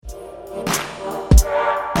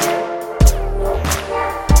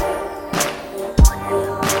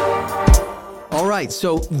right,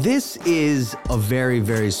 so this is a very,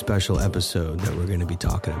 very special episode that we're going to be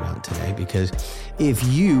talking about today, because if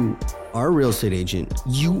you are a real estate agent,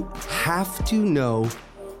 you have to know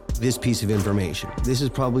this piece of information. This is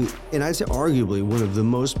probably, and I'd say arguably, one of the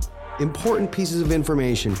most important pieces of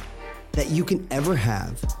information that you can ever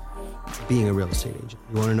have being a real estate agent.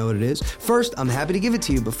 You want to know what it is? First, I'm happy to give it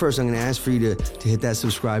to you, but first I'm going to ask for you to hit that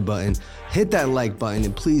subscribe button, hit that like button,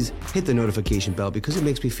 and please hit the notification bell, because it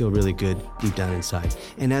makes me feel really good deep down inside.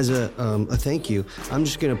 And as a thank you, I'm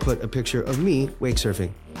just going to put a picture of me wake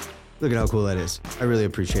surfing. Look at how cool that is. I really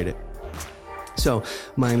appreciate it. So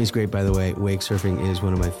Miami's great, by the way. Wake surfing is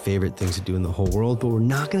one of my favorite things to do in the whole world, but we're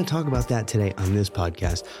not going to talk about that today on this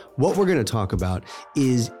podcast. What we're going to talk about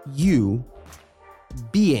is you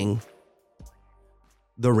being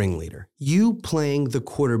the ringleader, you playing the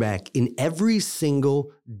quarterback in every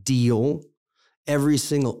single deal, every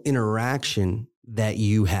single interaction that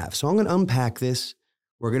you have. So I'm going to unpack this.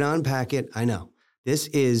 We're going to unpack it. I know this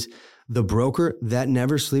is the Broker That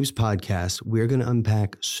Never Sleeps podcast. We're going to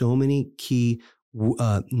unpack so many key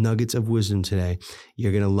nuggets of wisdom today.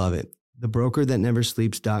 You're going to love it.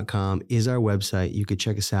 TheBrokerThatNeverSleeps.com is our website. You could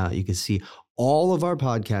check us out. You can see all of our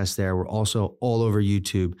podcasts there. We're also all over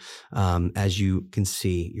YouTube. As you can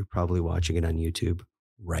see, you're probably watching it on YouTube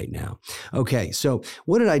right now. Okay, so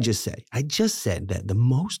what did I just say? I just said that the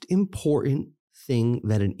most important thing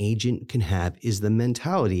that an agent can have is the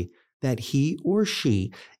mentality that he or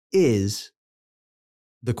she is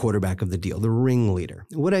the quarterback of the deal, the ringleader.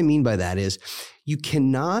 What I mean by that is you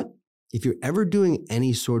cannot, if you're ever doing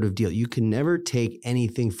any sort of deal, you can never take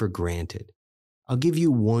anything for granted. I'll give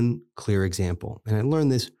you one clear example, and I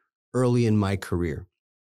learned this early in my career.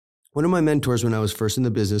 One of my mentors when I was first in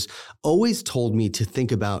the business always told me to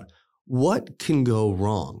think about what can go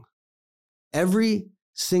wrong. Every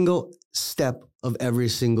single step of every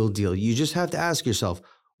single deal, you just have to ask yourself,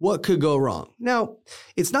 what could go wrong? Now,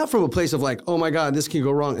 it's not from a place of like, oh my God, this can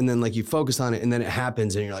go wrong. And then like you focus on it and then it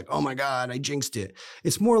happens and you're like, oh my God, I jinxed it.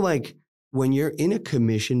 It's more like when you're in a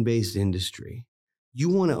commission-based industry, you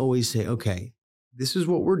want to always say, okay, this is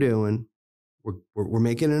what we're doing. We're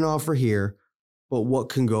making an offer here, but what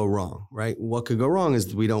can go wrong, right? What could go wrong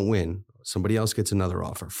is we don't win. Somebody else gets another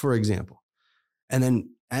offer, for example. And then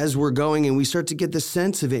as we're going and we start to get the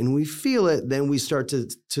sense of it and we feel it, then we start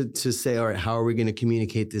to say, all right, how are we going to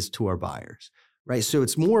communicate this to our buyers, right? So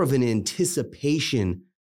it's more of an anticipation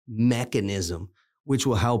mechanism, which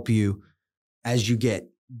will help you as you get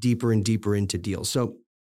deeper and deeper into deals. So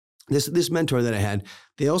this mentor that I had,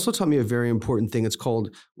 they also taught me a very important thing. It's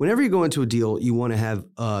called, whenever you go into a deal, you want to have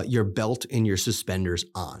your belt and your suspenders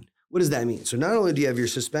on. What does that mean? So not only do you have your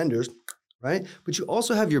suspenders, right, but you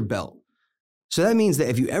also have your belt. So that means that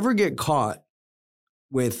if you ever get caught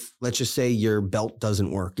with, let's just say your belt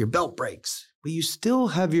doesn't work, your belt breaks, but you still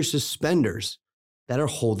have your suspenders that are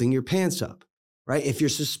holding your pants up, right? If your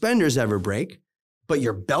suspenders ever break, but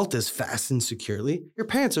your belt is fastened securely, your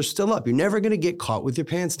pants are still up. You're never going to get caught with your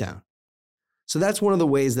pants down. So that's one of the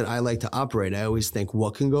ways that I like to operate. I always think,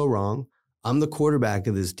 what can go wrong? I'm the quarterback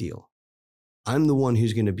of this deal. I'm the one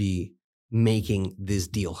who's going to be making this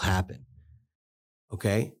deal happen.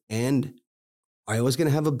 Okay? And I always going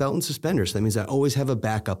to have a belt and suspenders. So that means I always have a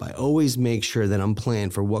backup. I always make sure that I'm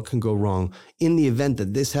planned for what can go wrong. In the event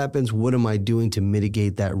that this happens, what am I doing to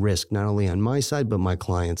mitigate that risk, not only on my side, but my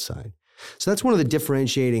client's side? So that's one of the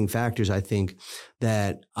differentiating factors I think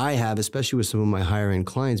that I have, especially with some of my higher end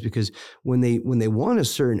clients, because when they want a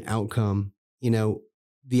certain outcome,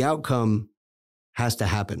 the outcome has to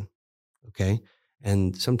happen. Okay.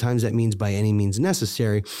 And sometimes that means by any means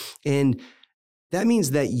necessary. And that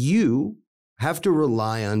means that you have to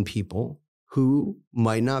rely on people who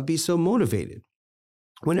might not be so motivated.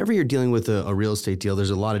 Whenever you're dealing with a real estate deal,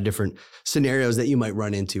 there's a lot of different scenarios that you might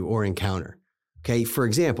run into or encounter. Okay. For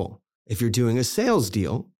example, if you're doing a sales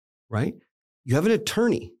deal, right, you have an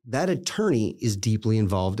attorney. That attorney is deeply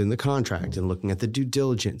involved in the contract and looking at the due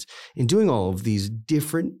diligence and doing all of these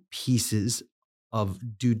different pieces of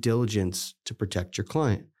due diligence to protect your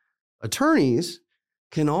client. Attorneys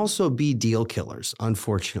can also be deal killers,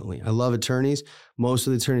 unfortunately. I love attorneys. Most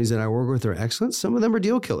of the attorneys that I work with are excellent. Some of them are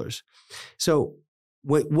deal killers. So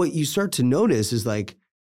what you start to notice is like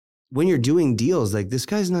when you're doing deals, like this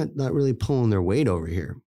guy's not really pulling their weight over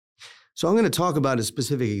here. So I'm going to talk about a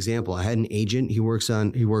specific example. I had an agent. He works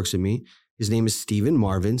with me. His name is Steven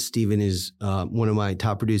Marvin. Steven is one of my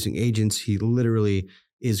top producing agents. He literally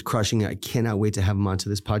is crushing it. I cannot wait to have him onto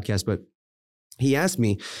this podcast. But he asked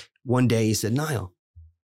me one day, he said, Nile,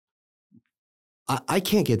 I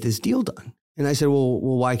can't get this deal done. And I said, well,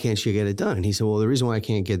 why can't you get it done? And he said, well, the reason why I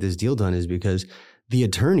can't get this deal done is because the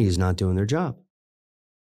attorney is not doing their job.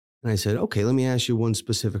 And I said, okay, let me ask you one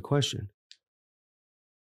specific question.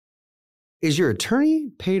 Is your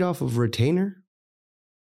attorney paid off of retainer?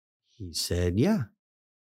 He said, yeah.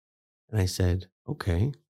 And I said,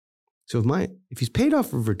 okay. So if he's paid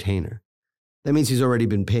off of retainer, that means he's already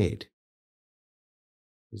been paid.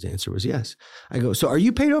 His answer was yes. I go, so are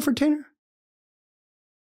you paid off retainer?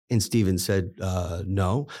 And Steven said,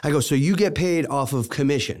 no. I go, so you get paid off of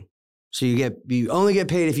commission. So you only get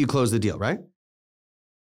paid if you close the deal, right?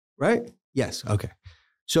 Right? Yes. Okay.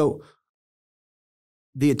 So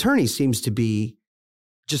the attorney seems to be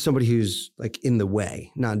just somebody who's like in the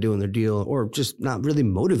way, not doing their deal, or just not really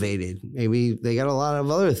motivated. Maybe they got a lot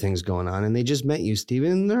of other things going on and they just met you,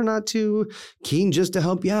 Steven, and they're not too keen just to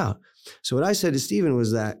help you out. So what I said to Steven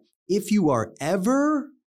was that if you are ever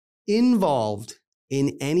involved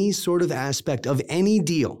in any sort of aspect of any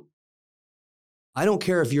deal, I don't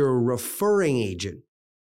care if you're a referring agent.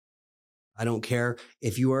 I don't care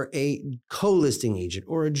if you are a co-listing agent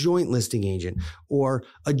or a joint listing agent or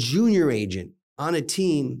a junior agent on a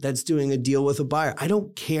team that's doing a deal with a buyer. I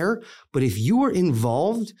don't care. But if you are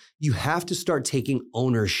involved, you have to start taking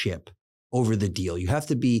ownership over the deal. You have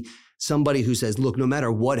to be somebody who says, look, no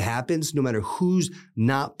matter what happens, no matter who's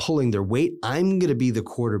not pulling their weight, I'm going to be the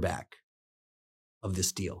quarterback of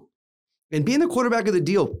this deal. And being the quarterback of the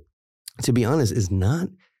deal, to be honest, is not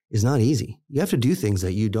easy. You have to do things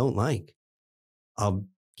that you don't like. I'll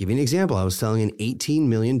give you an example. I was selling an $18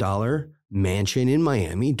 million mansion in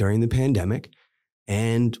Miami during the pandemic.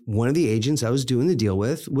 And one of the agents I was doing the deal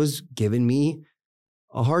with was giving me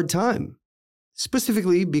a hard time,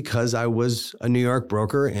 specifically because I was a New York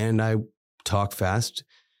broker and I talk fast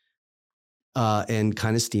and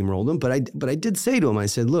kind of steamrolled him. But I did say to him, I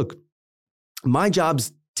said, look, my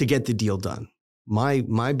job's to get the deal done.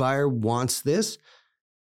 My buyer wants this.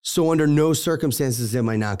 So under no circumstances am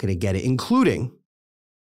I not going to get it, including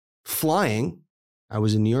flying, I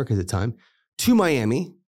was in New York at the time, to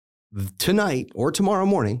Miami tonight or tomorrow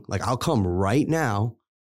morning. Like, I'll come right now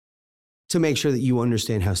to make sure that you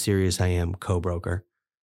understand how serious I am, co-broker.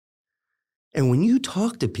 And when you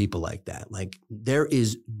talk to people like that, like, there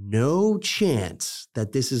is no chance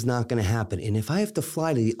that this is not going to happen. And if I have to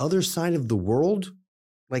fly to the other side of the world,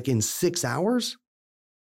 like in 6 hours,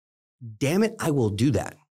 damn it, I will do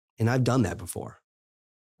that. And I've done that before.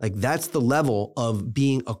 Like, that's the level of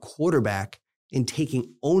being a quarterback and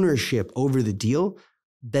taking ownership over the deal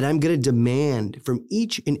that I'm going to demand from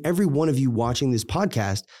each and every one of you watching this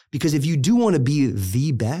podcast. Because if you do want to be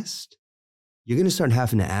the best, you're going to start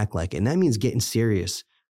having to act like it. And that means getting serious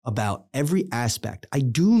about every aspect. I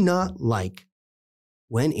do not like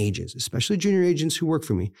when agents, especially junior agents who work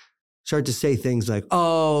for me, start to say things like,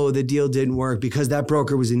 oh, the deal didn't work because that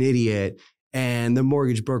broker was an idiot and the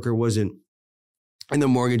mortgage broker wasn't, you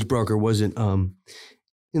know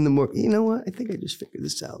what? I think I just figured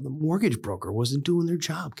this out. The mortgage broker wasn't doing their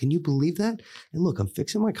job. Can you believe that? And look, I'm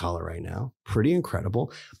fixing my collar right now. Pretty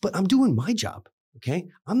incredible, but I'm doing my job. Okay.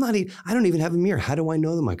 I don't even have a mirror. How do I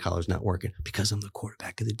know that my collar's not working? Because I'm the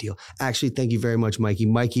quarterback of the deal. Actually, thank you very much, Mikey.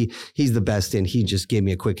 Mikey, he's the best. And he just gave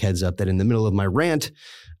me a quick heads up that in the middle of my rant,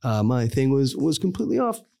 my thing was completely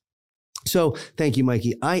off. So thank you,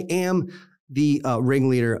 Mikey. I am the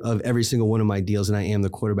ringleader of every single one of my deals, and I am the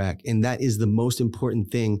quarterback. And that is the most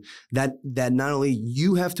important thing that not only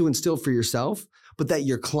you have to instill for yourself, but that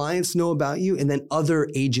your clients know about you, and then other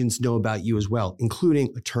agents know about you as well,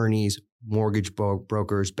 including attorneys, mortgage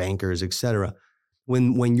brokers, bankers, etc.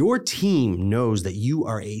 When your team knows that you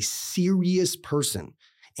are a serious person,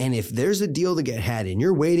 and if there's a deal to get had and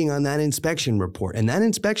you're waiting on that inspection report, and that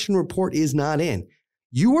inspection report is not in,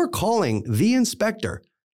 you are calling the inspector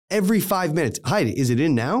every 5 minutes. Hi, is it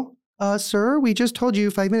in now? Sir, we just told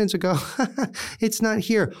you 5 minutes ago. It's not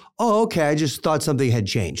here. Oh, okay. I just thought something had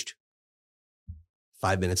changed.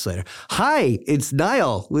 5 minutes later. Hi, it's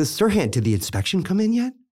Nile with Sirhan. Did the inspection come in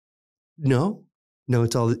yet? No,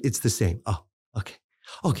 it's the same. Oh, okay.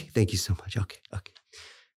 Okay. Thank you so much. Okay.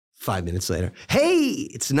 5 minutes later. Hey,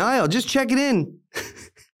 it's Nile. Just checking in.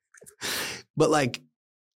 But like,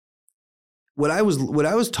 what I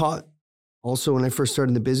was taught also when I first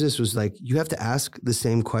started the business was like, you have to ask the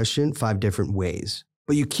same question 5 different ways,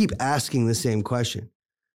 but you keep asking the same question.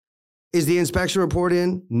 Is the inspection report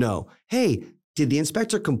in? No. Hey, did the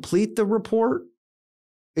inspector complete the report?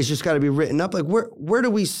 It's just got to be written up. Like, where do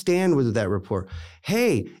we stand with that report?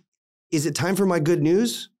 Hey, is it time for my good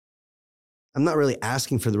news? I'm not really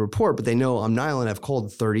asking for the report, but they know I'm Nile and I've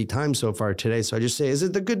called 30 times so far today. So I just say, is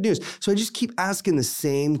it the good news? So I just keep asking the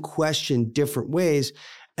same question different ways.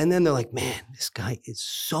 And then they're like, man, this guy is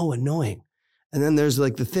so annoying. And then there's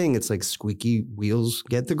like the thing, it's like squeaky wheels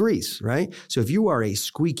get the grease, right? So if you are a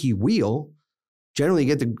squeaky wheel, generally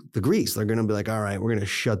you get the grease. They're going to be like, all right, we're going to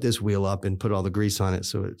shut this wheel up and put all the grease on it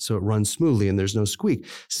so it runs smoothly and there's no squeak.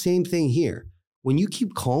 Same thing here. When you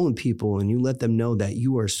keep calling people and you let them know that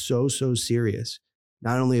you are so serious,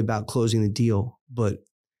 not only about closing the deal, but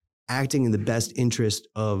acting in the best interest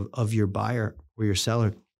of your buyer or your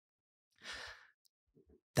seller,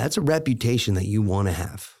 that's a reputation that you want to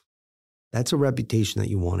have. That's a reputation that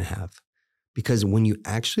you want to have. Because when you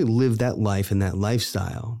actually live that life and that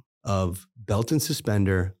lifestyle of belt and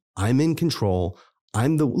suspender, I'm in control.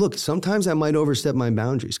 Look, sometimes I might overstep my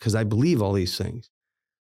boundaries because I believe all these things.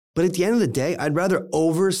 But at the end of the day, I'd rather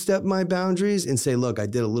overstep my boundaries and say, look, I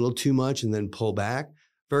did a little too much and then pull back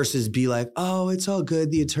versus be like, oh, it's all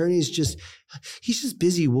good. The attorney's he's just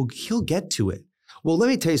busy. Well, he'll get to it. Well, let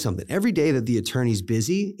me tell you something. Every day that the attorney's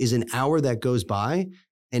busy is an hour that goes by,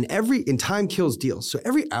 and time kills deals. So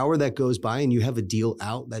every hour that goes by and you have a deal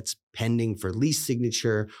out that's pending for lease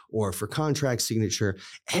signature or for contract signature,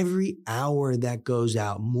 every hour that goes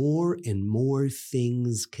out, more and more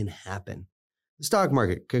things can happen. The stock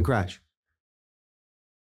market could crash.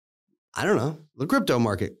 I don't know. The crypto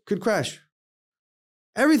market could crash.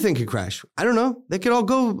 Everything could crash. I don't know. They could all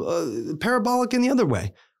go parabolic in the other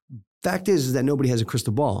way. Fact is that nobody has a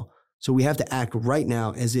crystal ball. So we have to act right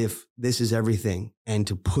now as if this is everything and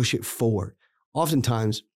to push it forward.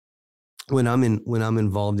 Oftentimes, when I'm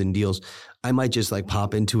involved in deals, I might just like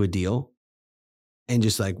pop into a deal and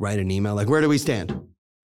just like write an email like, where do we stand?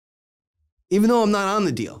 Even though I'm not on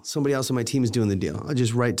the deal, somebody else on my team is doing the deal. I'll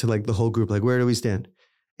just write to like the whole group, like, where do we stand?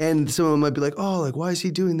 And someone might be like, oh, like, why is he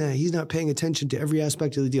doing that? He's not paying attention to every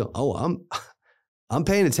aspect of the deal. Oh, I'm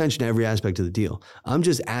paying attention to every aspect of the deal. I'm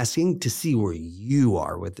just asking to see where you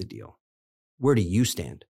are with the deal. Where do you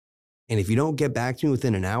stand? And if you don't get back to me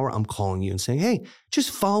within an hour, I'm calling you and saying, hey, just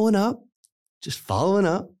following up.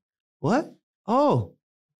 What? Oh,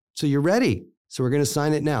 so you're ready. So we're going to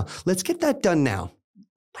sign it now. Let's get that done now.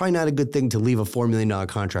 Probably not a good thing to leave a $4 million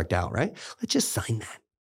contract out, right? Let's just sign that.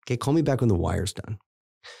 Okay, call me back when the wire's done.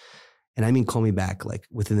 And I mean, call me back like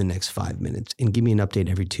within the next 5 minutes and give me an update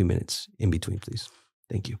every 2 minutes in between, please.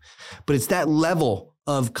 Thank you. But it's that level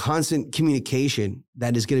of constant communication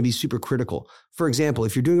that is going to be super critical. For example,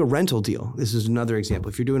 if you're doing a rental deal, this is another example.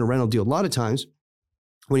 If you're doing a rental deal, a lot of times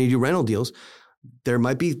when you do rental deals, there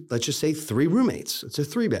might be, let's just say 3 roommates. It's a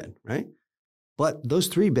 3-bed, right? But those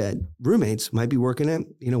 3-bed roommates might be working at,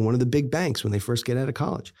 one of the big banks when they first get out of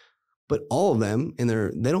college. But all of them,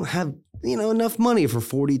 they don't have, enough money for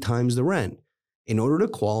 40 times the rent. In order to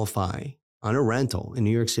qualify on a rental in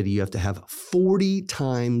New York City, you have to have 40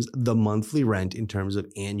 times the monthly rent in terms of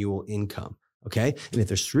annual income. Okay. And if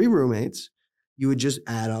there's 3 roommates, you would just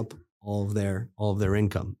add up all of their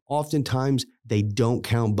income. Oftentimes they don't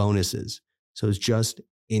count bonuses. So it's just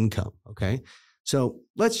income. Okay. So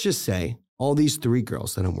let's just say all these 3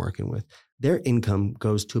 girls that I'm working with, their income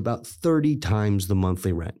goes to about 30 times the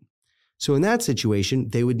monthly rent. So in that situation,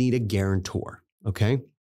 they would need a guarantor. Okay.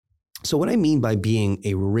 So what I mean by being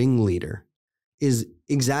a ringleader is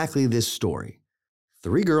exactly this story.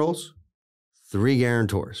 3 girls, 3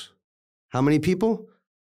 guarantors. How many people?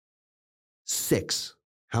 6.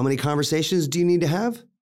 How many conversations do you need to have?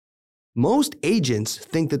 Most agents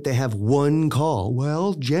think that they have one call.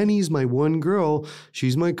 Well, Jenny's my one girl.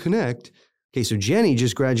 She's my connect. Okay, so Jenny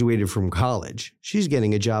just graduated from college. She's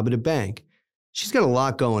getting a job at a bank. She's got a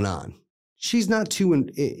lot going on. She's not too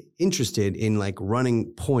interested in like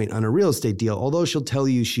running point on a real estate deal, although she'll tell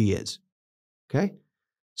you she is. Okay.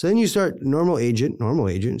 So then you start normal agent,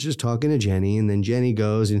 just talking to Jenny. And then Jenny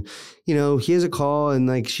goes and, he has a call and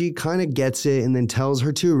like, she kind of gets it and then tells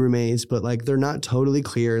her 2 roommates, but like, they're not totally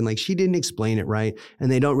clear. And like, she didn't explain it right.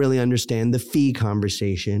 And they don't really understand the fee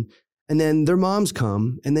conversation. And then their moms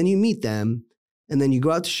come and then you meet them. And then you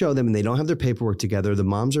go out to show them and they don't have their paperwork together. The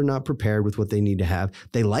moms are not prepared with what they need to have.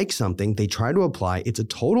 They like something. They try to apply. It's a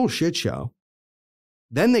total shit show.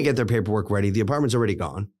 Then they get their paperwork ready. The apartment's already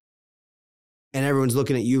gone. And everyone's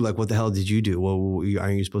looking at you like, what the hell did you do? Well,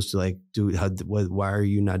 aren't you supposed to like why are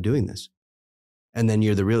you not doing this? And then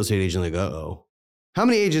you're the real estate agent like, uh-oh. How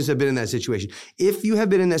many agents have been in that situation? If you have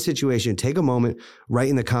been in that situation, take a moment, write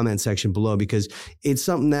in the comment section below, because it's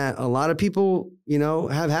something that a lot of people,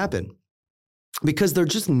 have happen. Because they're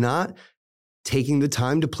just not taking the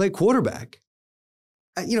time to play quarterback.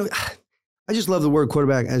 I just love the word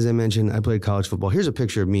quarterback. As I mentioned, I played college football. Here's a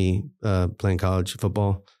picture of me playing college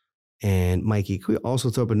football. And Mikey, could we also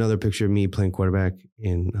throw up another picture of me playing quarterback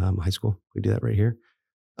in high school? Can we do that right here?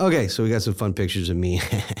 Okay, so we got some fun pictures of me.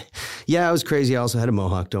 Yeah, I was crazy. I also had a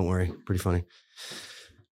mohawk. Don't worry. Pretty funny.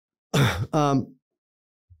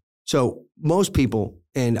 So most people,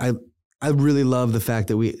 and I really love the fact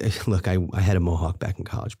that I had a mohawk back in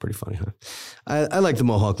college. Pretty funny, huh? I like the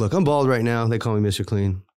mohawk look. I'm bald right now. They call me Mr.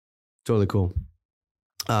 Clean. Totally cool.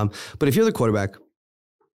 But if you're the quarterback,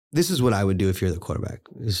 this is what I would do if you're the quarterback.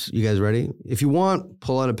 You guys ready? If you want,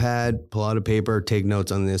 pull out a pad, pull out a paper, take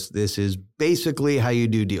notes on this. This is basically how you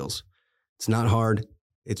do deals. It's not hard.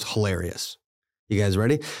 It's hilarious. You guys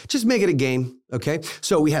ready? Just make it a game, okay?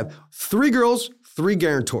 So we have 3 girls, 3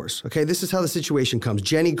 guarantors, okay? This is how the situation comes.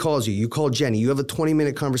 Jenny calls you. You call Jenny. You have a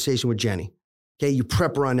 20-minute conversation with Jenny, okay? You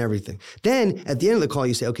prep her on everything. Then at the end of the call,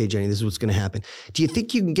 you say, okay, Jenny, this is what's going to happen. Do you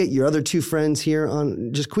think you can get your other 2 friends here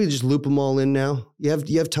on, can we just loop them all in now? You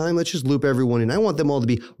have time? Let's just loop everyone in. I want them all to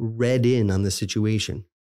be read in on the situation.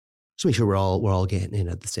 Just make sure we're all getting in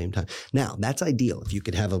at the same time. Now, that's ideal. If you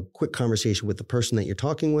could have a quick conversation with the person that you're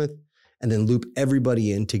talking with, and then loop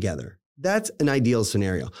everybody in together. That's an ideal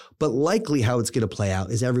scenario. But likely how it's going to play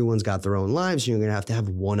out is everyone's got their own lives, and you're going to have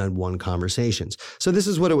one-on-one conversations. So this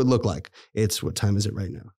is what it would look like. What time is it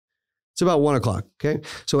right now? It's about 1 o'clock, okay?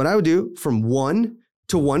 So what I would do from 1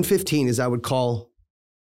 to 1:15 is I would call.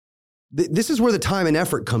 This is where the time and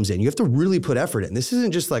effort comes in. You have to really put effort in. This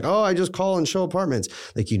isn't just like, oh, I just call and show apartments.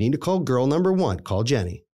 Like you need to call girl number 1, call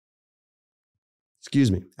Jenny.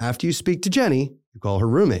 Excuse me. After you speak to Jenny, you call her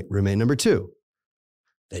roommate number 2.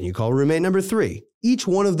 Then you call roommate number 3. Each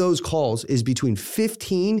one of those calls is between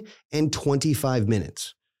 15 and 25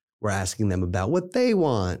 minutes. We're asking them about what they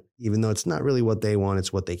want, even though it's not really what they want,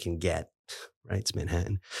 it's what they can get, right? It's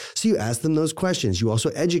Manhattan. So you ask them those questions. You also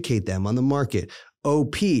educate them on the market.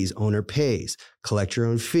 OPs, owner pays, collect your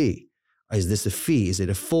own fee. Is this a fee? Is it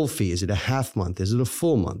a full fee? Is it a half month? Is it a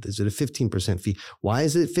full month? Is it a 15% fee? Why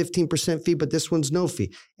is it 15% fee, but this one's no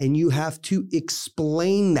fee? And you have to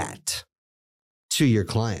explain that to your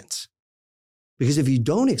clients. Because if you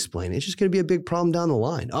don't explain it, it's just going to be a big problem down the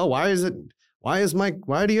line. Oh, why are we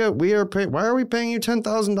paying you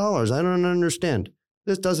 $10,000? I don't understand.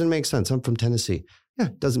 This doesn't make sense. I'm from Tennessee. Yeah,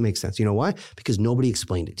 it doesn't make sense. You know why? Because nobody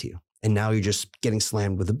explained it to you. And now you're just getting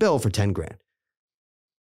slammed with a bill for 10 grand.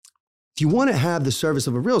 If you want to have the service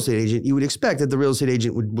of a real estate agent, you would expect that the real estate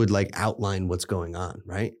agent would like outline what's going on,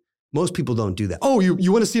 right? Most people don't do that. Oh,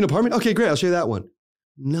 you want to see an apartment? Okay, great. I'll show you that one.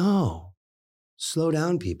 No. Slow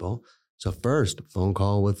down, people. So first, phone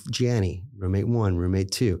call with Jenny, roommate 1,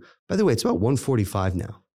 roommate 2. By the way, it's about 1:45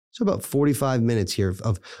 now. So about 45 minutes here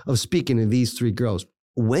of speaking to these 3 girls.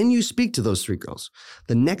 When you speak to those 3 girls,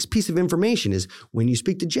 the next piece of information is when you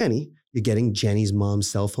speak to Jenny, you're getting Jenny's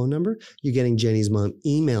mom's cell phone number. You're getting Jenny's mom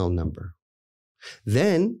email number.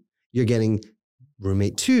 Then you're getting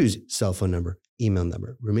roommate 2's cell phone number, email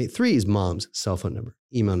number. Roommate 3's mom's cell phone number,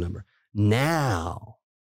 email number. Now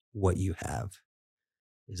what you have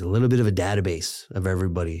is a little bit of a database of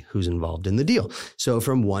everybody who's involved in the deal. So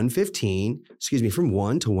from 1 to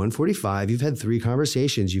 1:45, you've had 3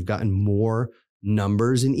 conversations. You've gotten more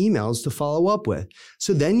numbers and emails to follow up with.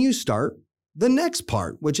 So then you start the next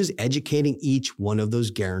part, which is educating each one of those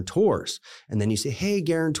guarantors. And then you say, hey,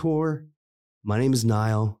 guarantor, my name is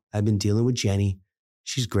Nile. I've been dealing with Jenny.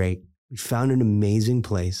 She's great. We found an amazing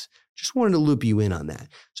place. Just wanted to loop you in on that.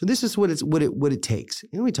 So this is what it takes.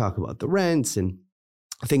 And we talk about the rents and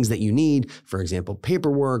things that you need. For example,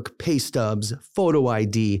 paperwork, pay stubs, photo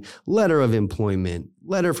ID, letter of employment,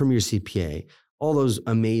 letter from your CPA, all those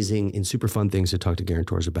amazing and super fun things to talk to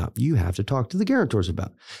guarantors about. You have to talk to the guarantors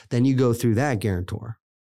about. Then you go through that guarantor.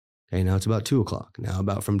 Okay, now it's about 2 o'clock. Now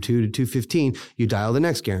about from 2 to 2:15, you dial the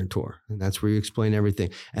next guarantor. And that's where you explain everything.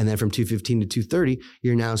 And then from 2:15 to 2:30,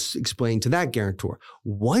 you're now explaining to that guarantor.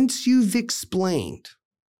 Once you've explained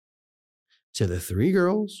to the 3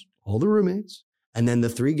 girls, all the roommates, and then the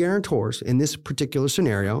 3 guarantors in this particular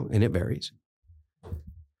scenario, and it varies.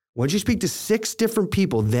 Once you speak to 6 different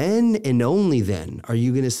people, then and only then are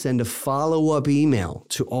you going to send a follow-up email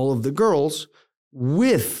to all of the girls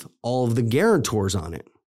with all of the guarantors on it.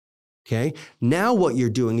 Okay. Now what you're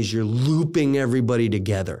doing is you're looping everybody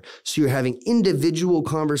together. So you're having individual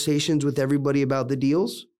conversations with everybody about the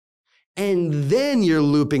deals. And then you're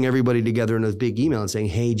looping everybody together in a big email and saying,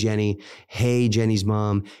 hey, Jenny, hey, Jenny's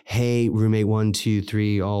mom, hey, roommate 1, 2,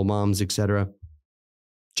 3, all moms, etc.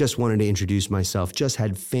 Just wanted to introduce myself. Just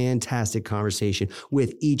had fantastic conversation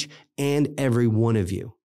with each and every one of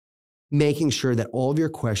you, making sure that all of your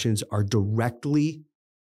questions are directly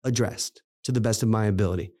addressed to the best of my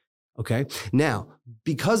ability. Okay. Now,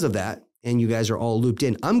 because of that, and you guys are all looped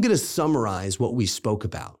in, I'm going to summarize what we spoke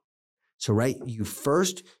about. So, right, you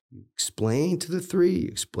explain to the 3, you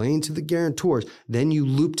explain to the guarantors, then you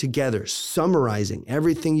loop together, summarizing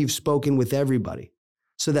everything you've spoken with everybody.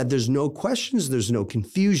 so that there's no questions, there's no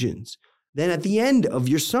confusions. Then at the end of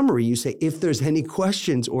your summary, you say, if there's any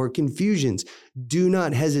questions or confusions, do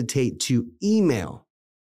not hesitate to email,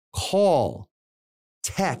 call,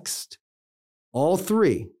 text, all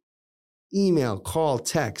three, email, call,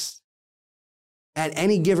 text, at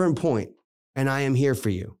any given point, and I am here for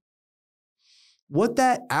you. What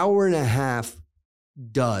that hour and a half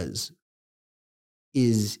does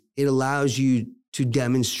is it allows you to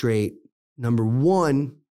demonstrate, number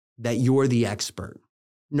one, that you're the expert.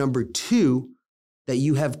 Number two, that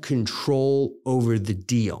you have control over the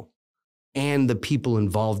deal and the people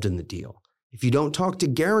involved in the deal. If you don't talk to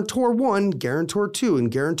guarantor 1, guarantor 2, and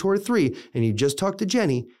guarantor 3, and you just talk to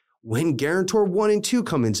Jenny, when guarantor 1 and 2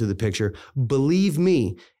 come into the picture, believe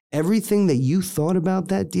me, everything that you thought about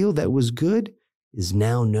that deal that was good is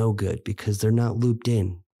now no good because they're not looped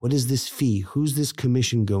in. What is this fee? Who's this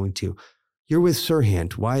commission going to? You're with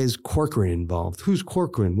Sirhan. Why is Corcoran involved? Who's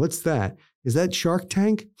Corcoran? What's that? Is that Shark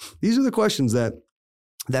Tank? These are the questions that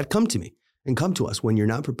come to me and come to us when you're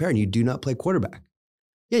not prepared and you do not play quarterback.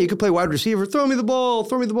 Yeah, you could play wide receiver. Throw me the ball.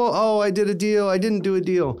 Oh, I did a deal. I didn't do a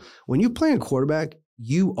deal. When you play a quarterback,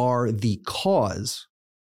 you are the cause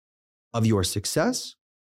of your success,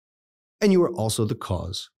 and you are also the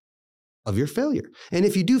cause of your failure. And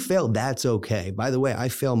if you do fail, that's okay. By the way, I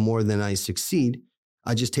fail more than I succeed.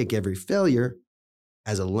 I just take every failure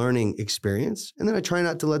as a learning experience, and then I try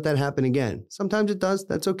not to let that happen again. Sometimes it does.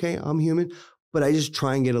 That's okay. I'm human. But I just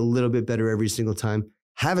try and get a little bit better every single time,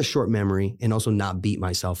 have a short memory, and also not beat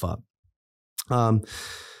myself up.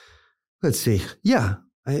 Let's see. Yeah.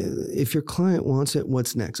 If your client wants it,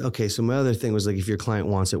 what's next? Okay. So my other thing was like, if your client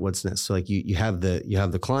wants it, what's next? So like you have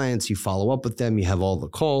the clients, you follow up with them, you have all the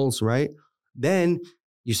calls, right? Then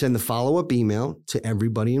you send the follow-up email to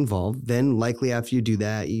everybody involved. Then likely after you do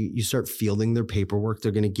that, you start fielding their paperwork.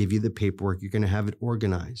 They're going to give you the paperwork. You're going to have it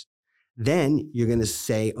organized. Then you're going to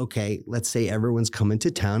say, okay, let's say everyone's coming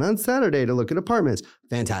to town on Saturday to look at apartments.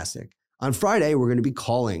 Fantastic. On Friday, we're going to be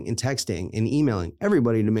calling and texting and emailing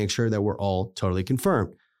everybody to make sure that we're all totally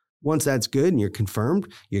confirmed. Once that's good and you're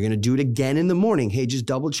confirmed, you're going to do it again in the morning. Hey, just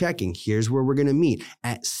double checking. Here's where we're going to meet.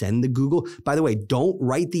 Send the Google. By the way, don't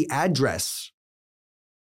write the address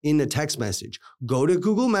in the text message. Go to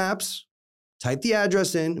Google Maps, type the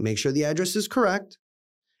address in, make sure the address is correct,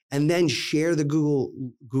 and then share the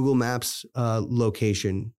Google Maps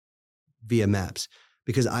location via Maps.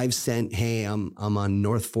 Because I've sent, hey, I'm on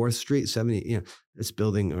North 4th Street, 70, this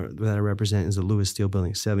building that I represent is the Lewis Steel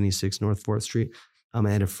building, 76 North 4th Street. I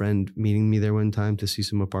had a friend meeting me there one time to see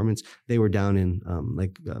some apartments. They were down in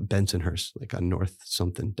Bensonhurst, like on North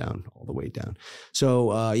something down, all the way down.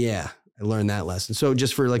 So yeah, I learned that lesson. So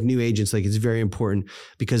just for like new agents, like it's very important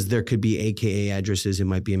because there could be AKA addresses. It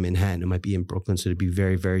might be in Manhattan. It might be in Brooklyn. So to be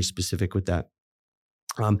very, very specific with that.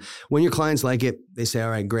 When your clients like it, they say, all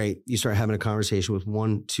right, great. You start having a conversation with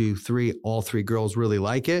 1, 2, 3. All 3 girls really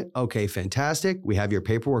like it. Okay, fantastic. We have your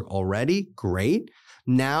paperwork already. Great.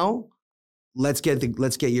 Now let's get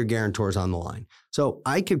your guarantors on the line. So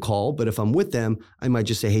I could call, but if I'm with them, I might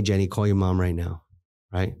just say, hey, Jenny, call your mom right now,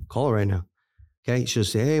 right? Call her right now. Okay. She'll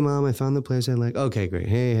say, hey, mom, I found the place I like. Okay, great.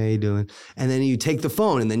 Hey, how you doing? And then you take the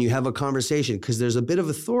phone and then you have a conversation because there's a bit of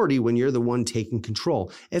authority when you're the one taking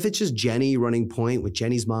control. If it's just Jenny running point with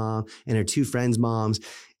Jenny's mom and her 2 friends' moms,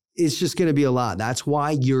 it's just going to be a lot. That's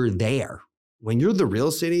why you're there. When you're the real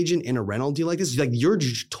estate agent in a rental deal like this, like your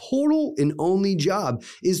total and only job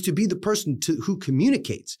is to be the person who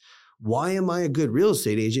communicates. Why am I a good real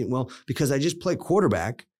estate agent? Well, because I just play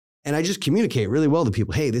quarterback. And I just communicate really well to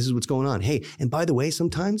people. Hey, this is what's going on. Hey, and by the way,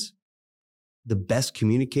 sometimes the best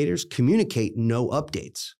communicators communicate no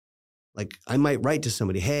updates. Like I might write to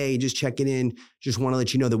somebody, hey, just checking in. Just want to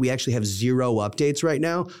let you know that we actually have 0 updates right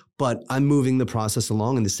now, but I'm moving the process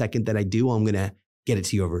along. And the second that I do, I'm going to get it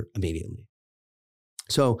to you over immediately.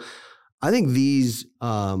 So I think these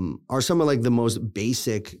are some of like the most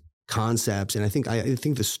basic concepts. And I think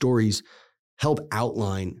the stories help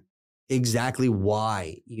outline exactly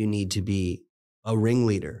why you need to be a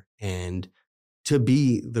ringleader and to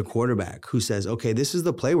be the quarterback who says, okay, this is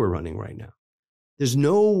the play we're running right now. There's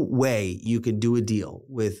no way you could do a deal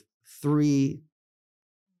with 3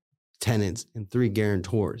 tenants and 3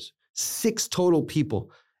 guarantors, 6 total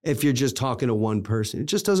people if you're just talking to one person. It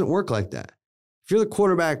just doesn't work like that. If you're the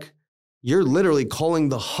quarterback, you're literally calling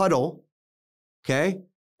the huddle, okay?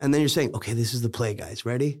 And then you're saying, okay, this is the play, guys.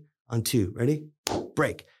 Ready? On 2. Ready?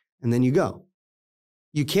 Break. And then you go.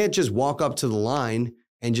 You can't just walk up to the line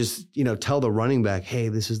and just, tell the running back, hey,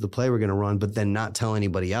 this is the play we're going to run, but then not tell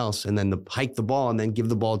anybody else and then hike the ball and then give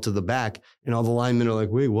the ball to the back. And all the linemen are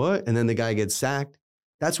like, wait, what? And then the guy gets sacked.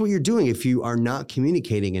 That's what you're doing if you are not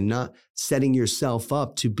communicating and not setting yourself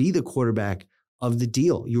up to be the quarterback of the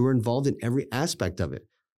deal. You were involved in every aspect of it.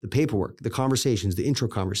 The paperwork, the conversations, the intro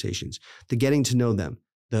conversations, the getting to know them,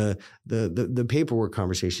 the paperwork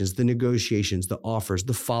conversations, the negotiations, the offers,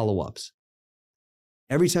 the follow-ups.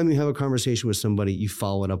 Every time you have a conversation with somebody, you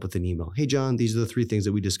follow it up with an email. Hey, John, these are the 3 things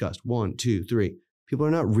that we discussed. 1, 2, 3. People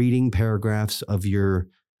are not reading paragraphs of your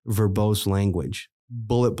verbose language.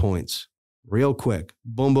 Bullet points, real quick.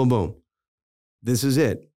 Boom, boom, boom. This is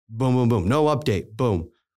it. Boom, boom, boom. No update. Boom.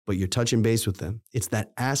 But you're touching base with them. It's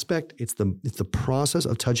that aspect. It's the process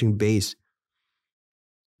of touching base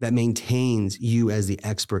that maintains you as the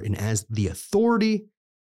expert and as the authority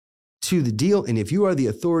to the deal. And if you are the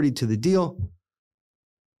authority to the deal,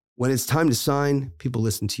 when it's time to sign, people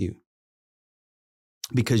listen to you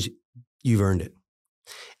because you've earned it.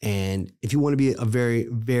 And if you want to be a very,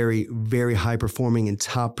 very, very high performing and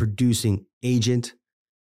top producing agent,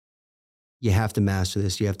 you have to master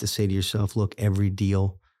this. You have to say to yourself, look, every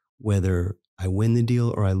deal, whether I win the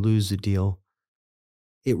deal or I lose the deal,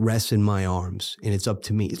 it rests in my arms and it's up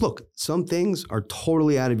to me. Look, some things are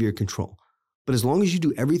totally out of your control. But as long as you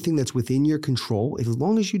do everything that's within your control, as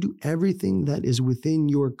long as you do everything that is within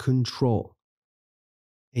your control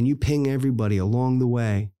and you ping everybody along the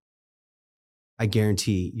way, I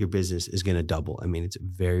guarantee your business is going to double. I mean, it's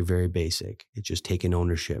very, very basic. It's just taking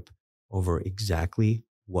ownership over exactly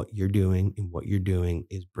what you're doing, and what you're doing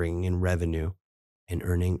is bringing in revenue and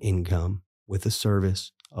earning income with the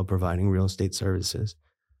service of providing real estate services.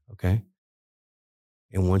 Okay.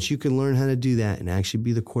 And once you can learn how to do that and actually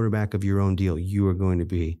be the quarterback of your own deal, you are going to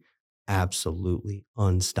be absolutely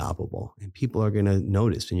unstoppable. And people are going to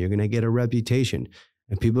notice and you're going to get a reputation.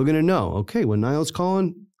 And people are going to know, okay, when Nile's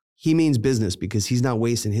calling, he means business because he's not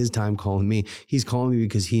wasting his time calling me. He's calling me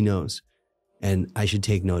because he knows. And I should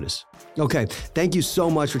take notice. Okay, thank you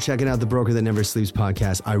so much for checking out the Broker That Never Sleeps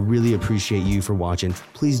podcast. I really appreciate you for watching.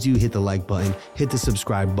 Please do hit the like button, hit the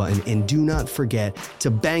subscribe button, and do not forget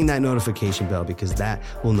to bang that notification bell because that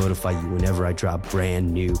will notify you whenever I drop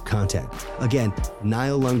brand new content. Again,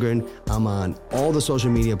 Nile Lundgren. I'm on all the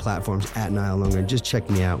social media platforms at Nile Lundgren. Just check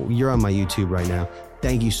me out. You're on my YouTube right now.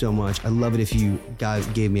 Thank you so much. I love it if you guys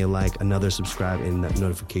gave me a like, another subscribe, and that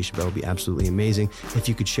notification bell would be absolutely amazing. If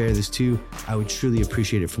you could share this too, I would truly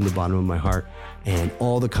appreciate it from the bottom of my heart. And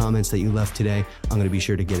all the comments that you left today, I'm going to be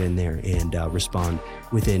sure to get in there and respond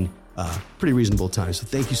within pretty reasonable time. So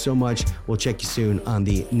thank you so much. We'll check you soon on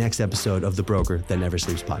the next episode of the Broker That Never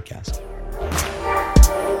Sleeps podcast.